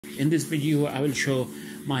In this video I will show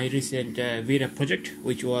my recent VREP project,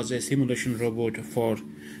 which was a simulation robot for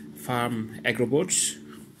farm agrobots.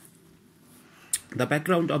 The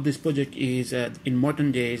background of this project is in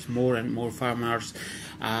modern days more and more farmers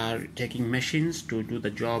are taking machines to do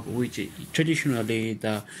the job which traditionally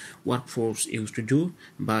the workforce used to do,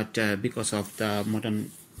 but because of the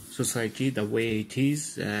modern society, the way it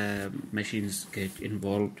is, machines get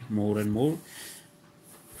involved more and more.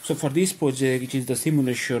 So for this project, it is the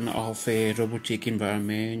simulation of a robotic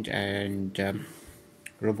environment and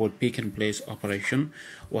robot pick and place operation,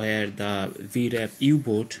 where the VREP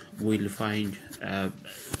YouBot will find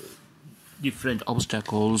different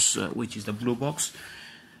obstacles, which is the blue box.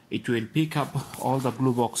 It will pick up all the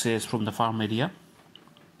blue boxes from the farm area,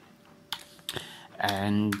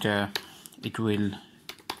 and it will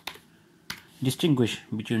distinguish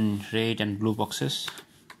between red and blue boxes.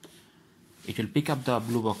 It will pick up the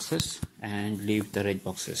blue boxes and leave the red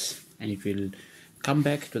boxes, and it will come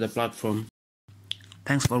back to the platform.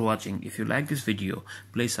 Thanks for watching. If you like this video,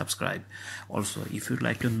 please subscribe. Also, if you'd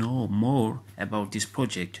like to know more about this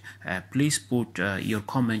project, please put your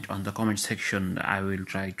comment on the comment section. I will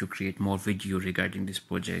try to create more video regarding this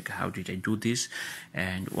project. How did I do this,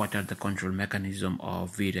 and what are the control mechanism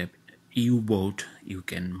of VREP YouBot you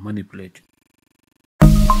can manipulate.